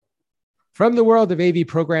From the world of AV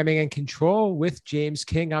programming and control with James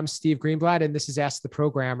King, I'm Steve Greenblatt, and this is Ask the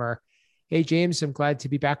Programmer. Hey, James, I'm glad to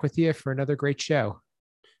be back with you for another great show.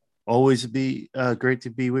 Always be great to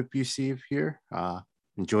be with you, Steve, here.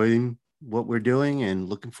 Enjoying what we're doing and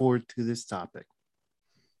looking forward to this topic.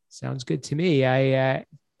 Sounds good to me. I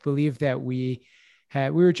believe that we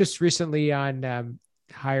were just recently on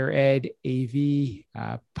Higher Ed AV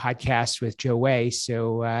podcast with Joe Way.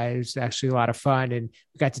 So it was actually a lot of fun, and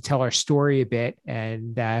we got to tell our story a bit.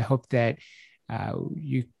 And I hope that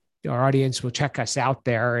our audience will check us out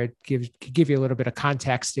there. It could give you a little bit of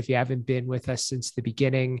context if you haven't been with us since the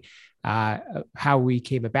beginning, how we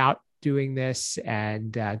came about doing this.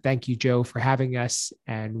 And thank you, Joe, for having us.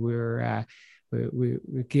 And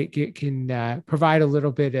we can provide a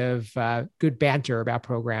little bit of good banter about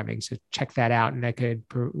programming. So check that out, and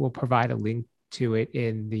we'll provide a link to it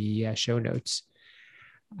in the show notes.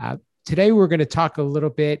 Today, we're going to talk a little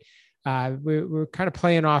bit. We're kind of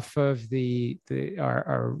playing off of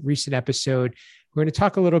our recent episode. We're going to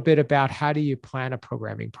talk a little bit about how do you plan a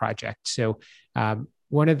programming project. So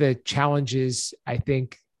one of the challenges, I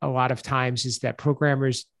think, a lot of times is that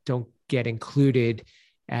programmers don't get included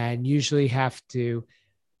and usually have to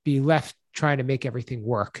be left trying to make everything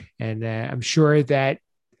work. And I'm sure that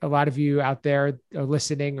a lot of you out there are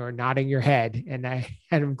listening or nodding your head, and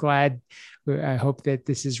I'm glad. I hope that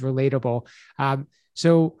this is relatable.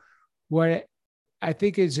 So what I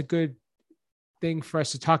think is a good thing for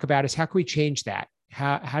us to talk about is how can we change that?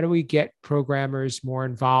 How do we get programmers more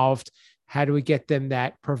involved? How do we get them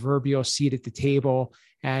that proverbial seat at the table?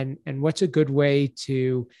 And what's a good way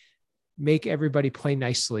to make everybody play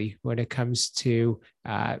nicely when it comes to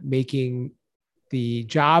making the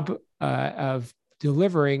job of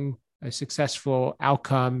delivering a successful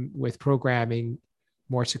outcome with programming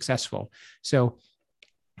more successful? So,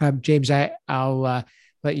 James, I'll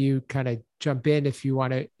let you kind of jump in if you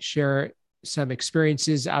want to share some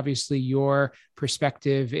experiences. Obviously, your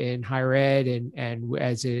perspective in higher ed and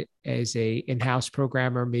as a in-house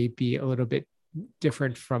programmer may be a little bit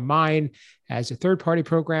different from mine as a third-party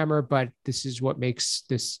programmer, but this is what makes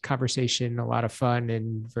this conversation a lot of fun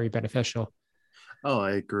and very beneficial. Oh,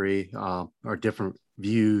 I agree. Our different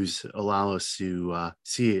views allow us to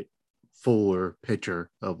see it fuller picture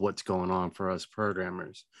of what's going on for us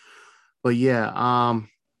programmers. But yeah,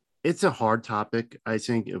 it's a hard topic, I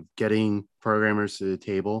think, of getting programmers to the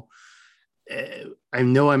table. I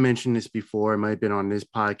know I mentioned this before. It might have been on this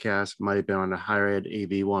podcast, might have been on the Higher Ed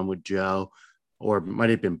AV one with Joe, or might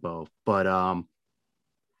have been both. But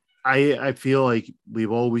I feel like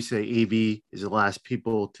we've always say AV is the last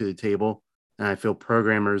people to the table, and I feel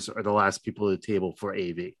programmers are the last people to the table for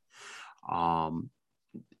AV.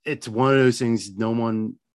 It's one of those things no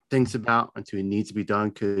one thinks about until it needs to be done,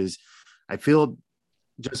 because I feel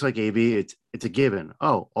just like AV, it's a given.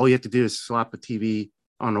 Oh, all you have to do is slap a TV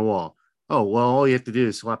on the wall. Oh, well, all you have to do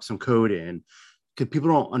is slap some code in, because people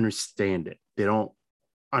don't understand it. They don't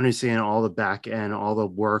understand all the back end, all the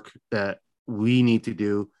work that we need to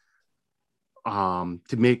do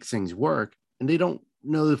to make things work, and they don't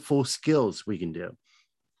know the full skills we can do.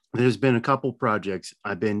 There's been a couple projects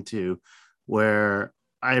I've been to where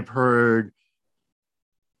I've heard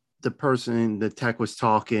the tech was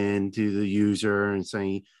talking to the user and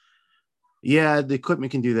saying, yeah, the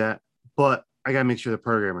equipment can do that, but I got to make sure the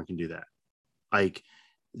programmer can do that. Like,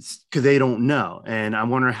 because they don't know. And I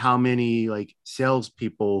wonder how many like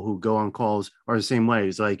salespeople who go on calls are the same way.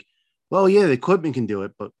 It's like, well, yeah, the equipment can do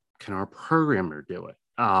it, but can our programmer do it?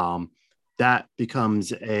 That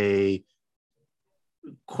becomes a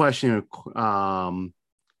question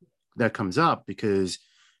that comes up, because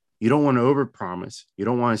you don't want to overpromise. You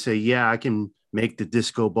don't want to say, yeah, I can make the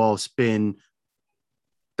disco ball spin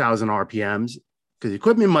 1,000 RPMs, because the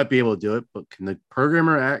equipment might be able to do it, but can the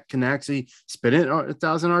programmer can actually spin it at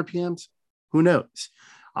 1,000 RPMs? Who knows?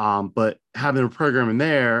 But having a programmer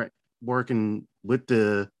there working with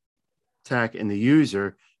the tech and the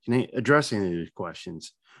user can address any of these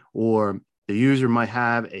questions. Or the user might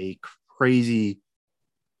have a crazy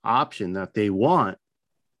option that they want,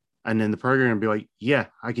 and then the programmer will be like, yeah,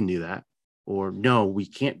 I can do that. Or no, we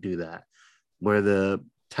can't do that, where the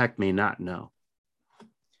tech may not know.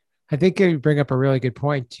 I think you bring up a really good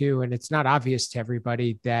point too. And it's not obvious to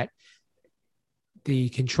everybody that the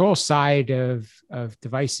control side of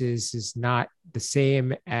devices is not the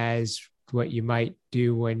same as what you might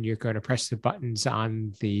do when you're going to press the buttons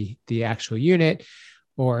on the actual unit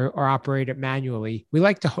or operate it manually. We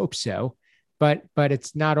like to hope so, but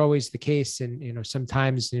it's not always the case. And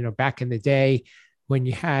sometimes back in the day when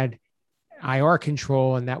you had IR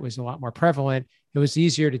control and that was a lot more prevalent, it was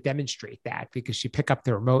easier to demonstrate that because you pick up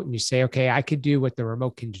the remote and you say, okay, I could do what the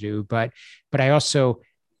remote can do, but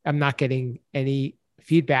I'm not getting any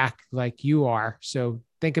feedback like you are. So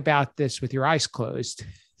think about this with your eyes closed.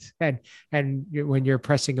 And when you're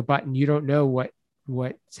pressing a button, you don't know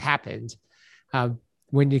what's happened.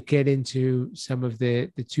 When you get into some of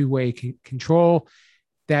the two-way control,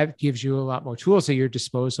 that gives you a lot more tools at your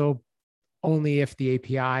disposal, only if the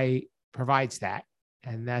API provides that.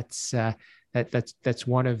 And that's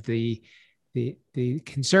one of the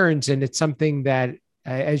concerns. And it's something that,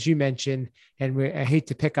 as you mentioned, and I hate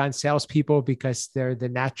to pick on salespeople because they're the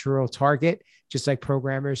natural target, just like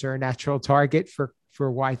programmers are a natural target for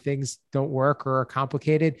why things don't work or are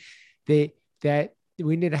complicated. That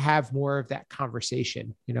we need to have more of that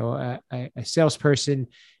conversation. A salesperson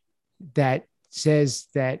that says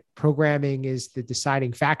that programming is the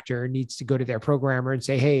deciding factor needs to go to their programmer and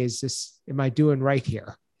say, hey, am I doing right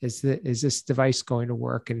here? Is this device going to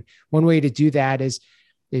work? And one way to do that is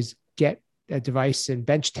get a device and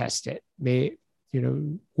bench test it.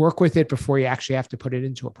 Work with it before you actually have to put it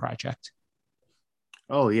into a project.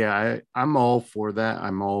 Oh yeah, I'm all for that.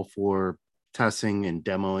 I'm all for testing and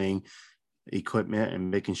demoing equipment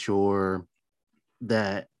and making sure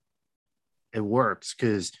that it works.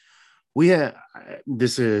 Because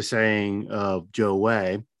this is a saying of Joe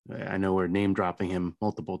Way. I know we're name dropping him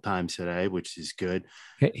multiple times today, which is good.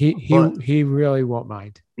 He really won't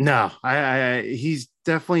mind. No, he's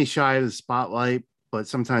definitely shy of the spotlight, but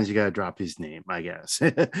sometimes you got to drop his name, I guess.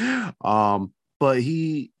 But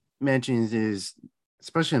he mentions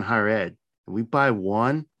especially in higher ed, we buy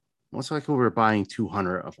one, most likely we're buying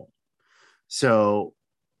 200 of them. So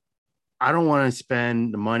I don't want to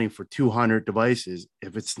spend the money for 200 devices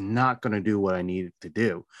if it's not going to do what I need it to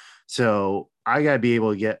do. So I got to be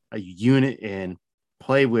able to get a unit in,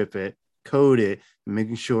 play with it, code it, and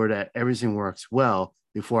making sure that everything works well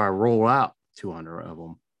before I roll out 200 of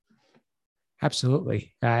them.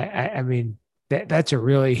 Absolutely. I mean, that's a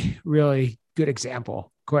really, really good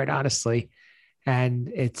example, quite honestly. And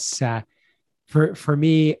it's for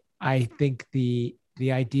me, I think the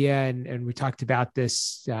idea, and we talked about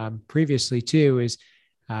this previously too, is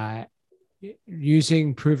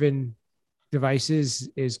using proven devices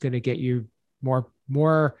is going to get you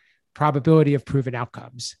more probability of proven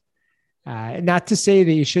outcomes. Not to say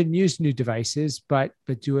that you shouldn't use new devices, but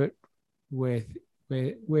do it with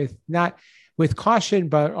not with caution,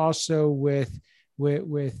 but also with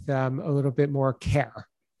a little bit more care,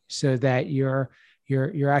 so that you're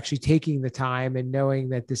actually taking the time and knowing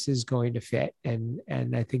that this is going to fit. And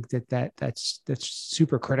I think that's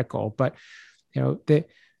super critical. But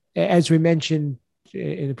as we mentioned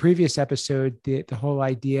in the previous episode, the whole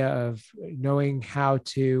idea of knowing how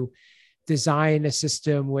to design a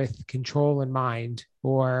system with control in mind,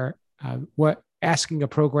 or asking a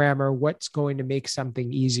programmer what's going to make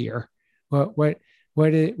something easier. What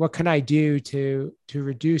can I do to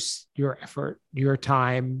reduce your effort, your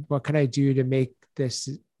time? What can I do to make this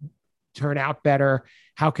turn out better?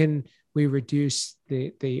 How can we reduce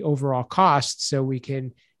the overall cost so we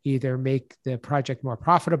can either make the project more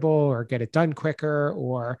profitable or get it done quicker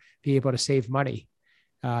or be able to save money?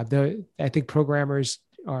 I think programmers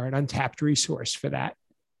are an untapped resource for that,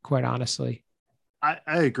 quite honestly. I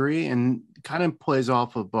agree, and kind of plays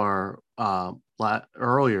off of our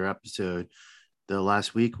earlier episode, the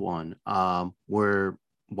last week one, where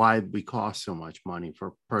why we cost so much money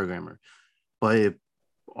for programmer. But if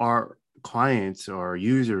our clients or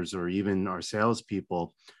users or even our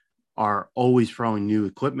salespeople are always throwing new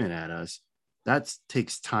equipment at us, that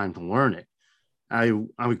takes time to learn it. I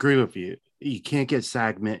agree with you. You can't get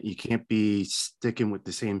stagnant. You can't be sticking with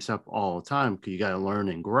the same stuff all the time, because you got to learn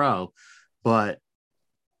and grow. But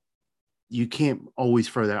you can't always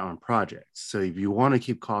throw that on projects. So if you want to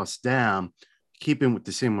keep costs down, keeping with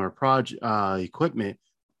the similar project equipment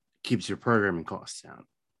keeps your programming costs down.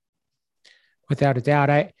 Without a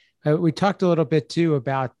doubt. We talked a little bit too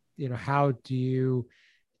about, how do you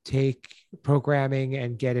take programming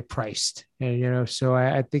and get it priced? And, so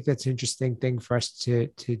I think that's an interesting thing for us to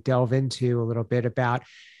delve into a little bit about.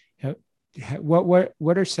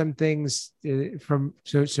 What are some things from,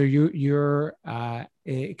 so you're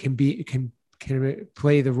can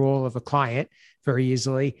play the role of a client very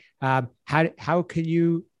easily. How can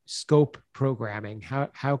you scope programming?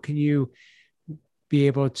 How can you be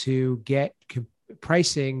able to get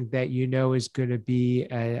pricing that is going to be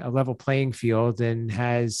a level playing field and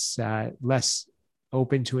has less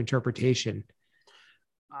open to interpretation?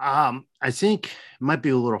 I think it might be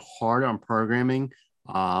a little hard on programming,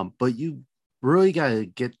 but you really got to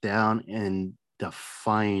get down and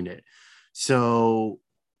define it. So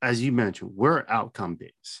as you mentioned, we're outcome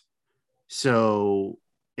based. So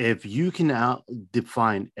if you can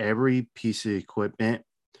define every piece of equipment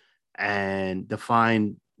and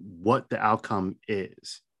define what the outcome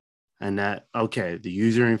is, and that, okay, the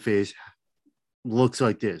user interface looks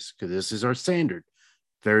like this because this is our standard.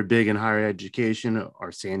 Very big in higher education.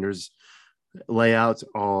 Our standards layouts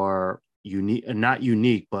are unique, not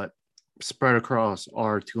unique, but spread across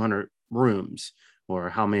our 200 rooms or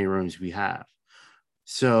how many rooms we have.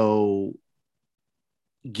 So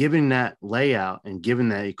given that layout and given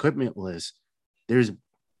that equipment list, there's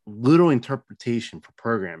little interpretation for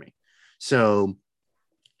programming. So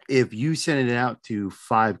if you send it out to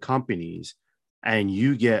 5 companies and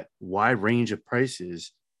you get wide range of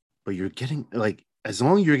prices, but you're getting like, as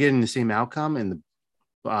long as you're getting the same outcome and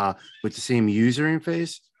with the same user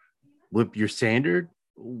interface with your standard,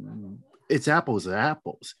 it's apples to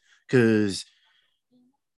apples, because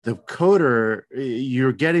the coder,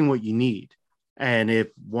 you're getting what you need. And if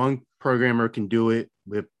one programmer can do it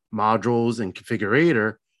with modules and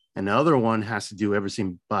configurator, and the other one has to do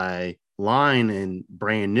everything by line and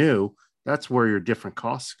brand new, that's where your different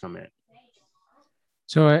costs come in.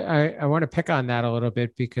 So I want to pick on that a little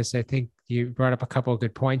bit, because I think you brought up a couple of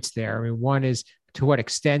good points there. I mean, one is, to what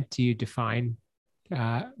extent do you define,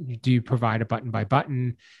 do you provide a button by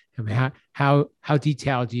button? I mean, how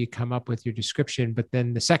detailed do you come up with your description? But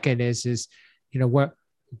then the second is, what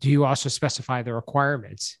do you also specify the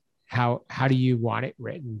requirements? How do you want it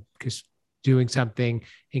written? Because doing something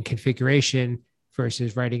in configuration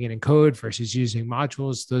versus writing it in code versus using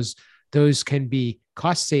modules, those can be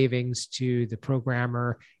cost savings to the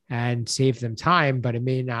programmer and save them time, but it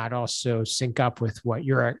may not also sync up with what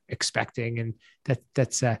you're expecting. And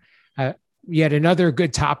that's yet another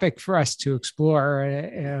good topic for us to explore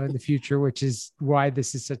in the future, which is why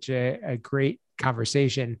this is such a great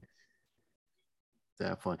conversation.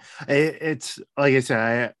 Definitely. It's like I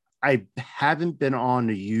said, I haven't been on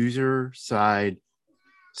the user side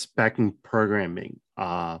spec'ing programming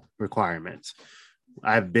requirements.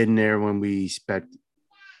 I've been there when we spec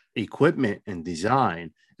equipment and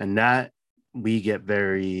design, and that we get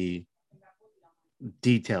very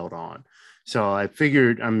detailed on. So I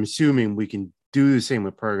figured, I'm assuming we can do the same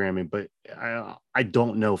with programming, but I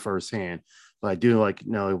don't know firsthand. But I do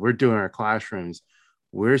we're doing our classrooms.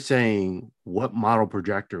 We're saying what model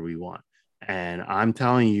projector we want. And I'm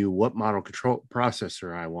telling you what model control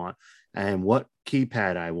processor I want and what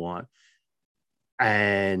keypad I want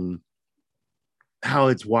and how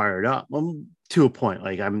it's wired up. To a point,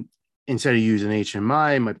 like I'm, instead of using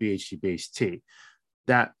HMI, it might be HDBaseT.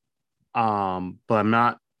 That, but I'm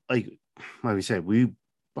not, like we said, we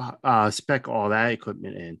spec all that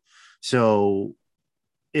equipment in. So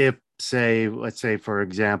if let's say, for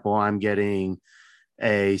example, I'm getting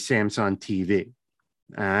a Samsung TV,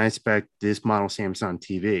 and I spec this model Samsung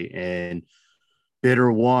TV, and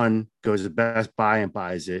bidder 1 goes to Best Buy and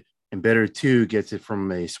buys it, and bidder 2 gets it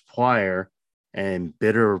from a supplier, and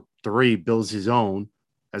bidder 3 builds his own.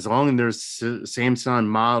 As long as there's Samsung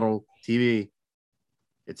model TV,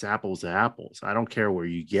 it's apples to apples. I don't care where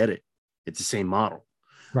you get it. It's the same model.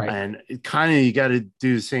 Right. And it kind of, you got to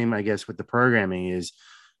do the same, I guess, with the programming is,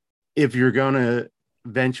 if you're going to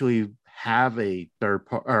eventually have a third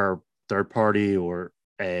party or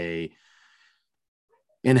a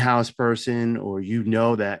in-house person, or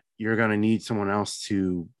that you're going to need someone else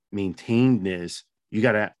to maintain this, you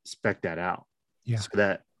got to spec that out. Yeah. So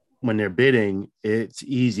that when they're bidding, it's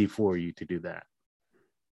easy for you to do that.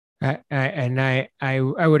 I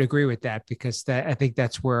would agree with that, because I think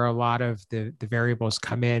that's where a lot of the variables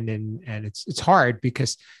come in, and it's hard,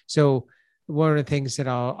 because so one of the things that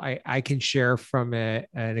I can share from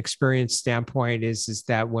an experience standpoint is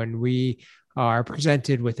that when we are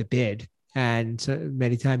presented with a bid, and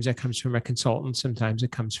many times that comes from a consultant, sometimes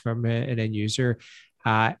it comes from an end user,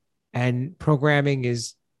 and programming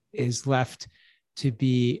is left to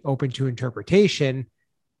be open to interpretation,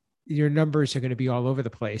 your numbers are going to be all over the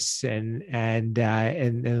place. And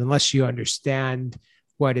unless you understand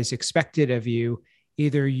what is expected of you,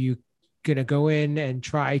 either you're going to go in and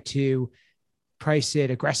try to price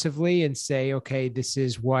it aggressively and say, okay, this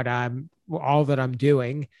is all that I'm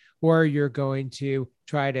doing, or you're going to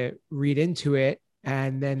try to read into it,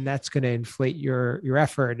 and then that's going to inflate your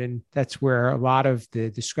effort. And that's where a lot of the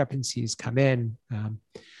discrepancies come in.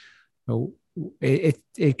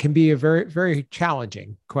 It can be a very, very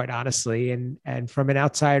challenging, quite honestly. And from an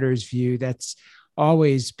outsider's view, that's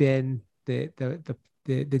always been the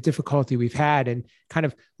difficulty we've had. And kind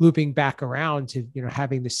of looping back around to,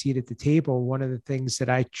 having the seat at the table. One of the things that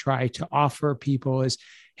I try to offer people is,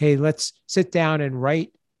 hey, let's sit down and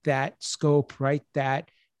write that scope, write that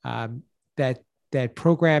that that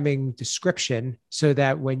programming description, so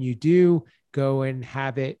that when you do go and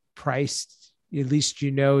have it priced, at least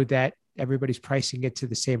you know that everybody's pricing it to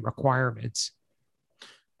the same requirements.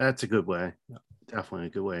 That's a good way. Definitely a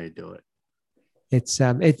good way to do it. It's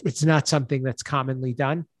not something that's commonly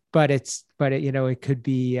done, but it could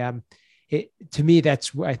be. To me,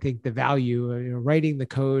 that's I think the value. Writing the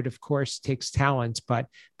code, of course, takes talent, but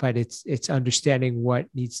it's understanding what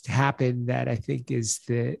needs to happen that I think is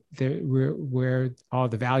the where all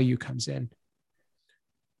the value comes in.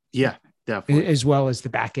 Yeah, definitely. As well as the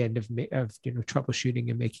back end of troubleshooting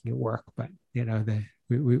and making it work. But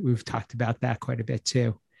we've talked about that quite a bit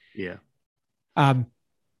too. Yeah.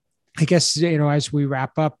 I guess, as we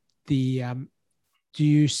wrap up, do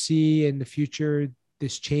you see in the future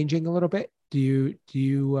this changing a little bit? Do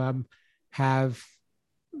you have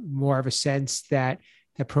more of a sense that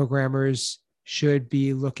programmers should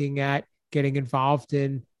be looking at getting involved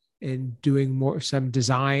in doing some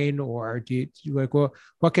design, or do you like, well,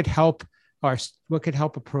 what could help a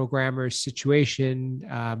programmer's situation,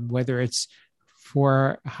 whether it's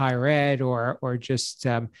for higher ed or just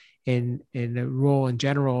in a role in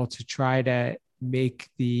general, to try to make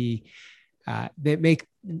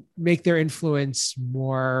make their influence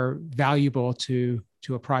more valuable to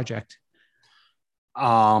a project?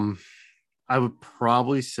 I would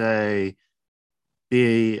probably say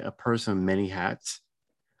be a person of many hats.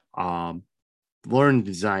 Learn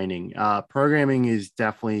designing. Programming is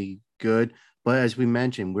definitely good, but as we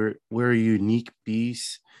mentioned, we're a unique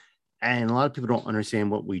beast, and a lot of people don't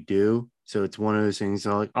understand what we do. So it's one of those things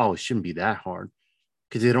that like, oh, it shouldn't be that hard,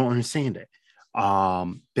 because they don't understand it.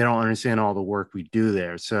 They don't understand all the work we do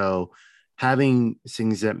there. So having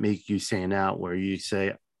things that make you stand out, where you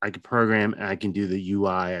say, I can program and I can do the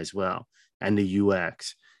UI as well and the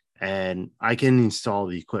UX, and I can install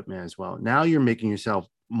the equipment as well. Now you're making yourself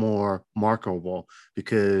more marketable,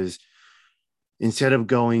 because instead of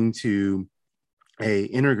going to a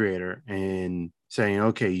integrator and saying,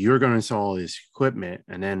 okay, you're going to install this equipment,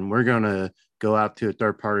 and then we're going to go out to a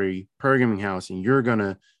third-party programming house and you're going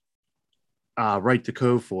to write the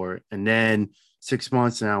code for it, and then 6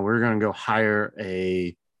 months now we're going to go hire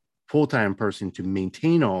a full-time person to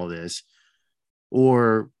maintain all this,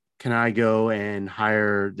 or can I go and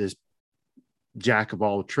hire this jack of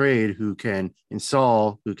all trade who can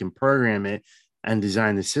install, who can program it and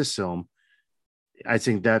design the system? I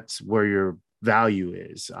think that's where your value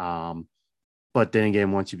is. But then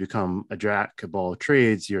again, once you become a jack of all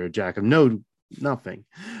trades, you're a jack of nothing.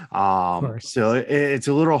 So it's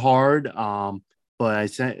a little hard. But I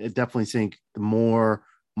definitely think the more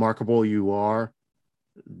marketable you are,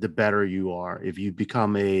 the better you are. If you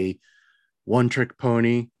become a one-trick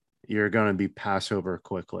pony, you're going to be passed over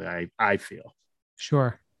quickly, I feel.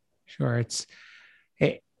 Sure.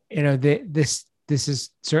 This is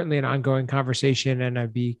certainly an ongoing conversation, and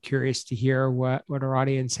I'd be curious to hear what our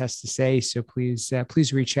audience has to say. So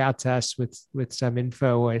please reach out to us with some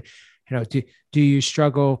info. And do you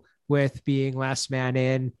struggle with being last man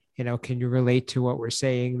in? Can you relate to what we're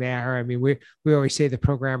saying there? I mean, we always say the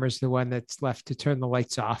programmer's the one that's left to turn the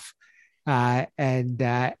lights off,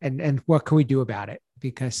 and what can we do about it?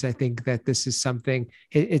 Because I think that this is something.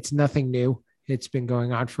 It's nothing new. It's been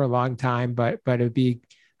going on for a long time, but it would be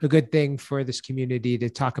a good thing for this community to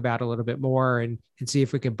talk about a little bit more and see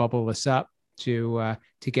if we can bubble this up to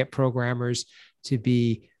get programmers to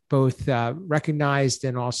be both recognized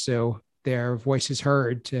and also their voices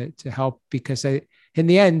heard to help, because in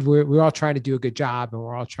the end, we're all trying to do a good job and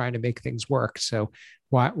we're all trying to make things work. So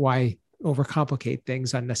why overcomplicate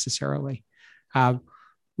things unnecessarily?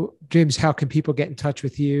 James, how can people get in touch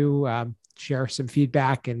with you, share some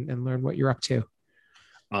feedback and learn what you're up to?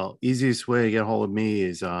 Well, easiest way to get a hold of me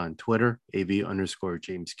is on Twitter,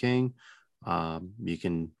 AV_James King. You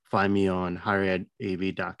can find me on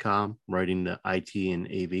higheredav.com, writing the IT and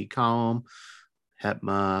AV column.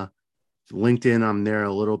 HETMA, LinkedIn, I'm there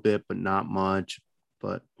a little bit, but not much.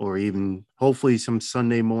 Or even hopefully some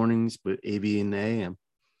Sunday mornings, but AV and AM.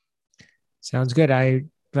 Sounds good. I'd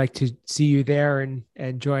like to see you there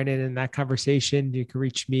and join in that conversation. You can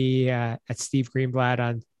reach me at Steve Greenblatt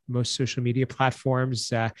on most social media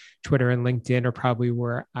platforms. Twitter and LinkedIn are probably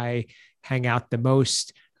where I hang out the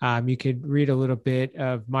most. You could read a little bit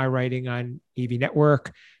of my writing on AV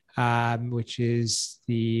Network, which is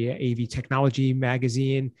the AV technology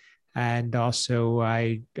magazine. And also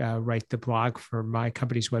I write the blog for my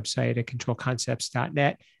company's website at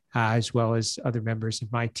controlconcepts.net, as well as other members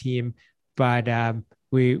of my team. But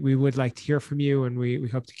we would like to hear from you, and we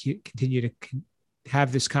hope to continue to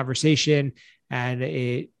have this conversation. And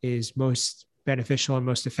it is most beneficial and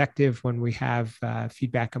most effective when we have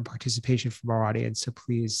feedback and participation from our audience. So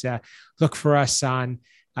please look for us on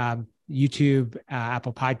YouTube,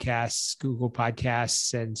 Apple Podcasts, Google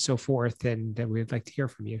Podcasts, and so forth. And we'd like to hear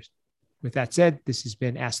from you. With that said, this has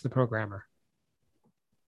been Ask the Programmer.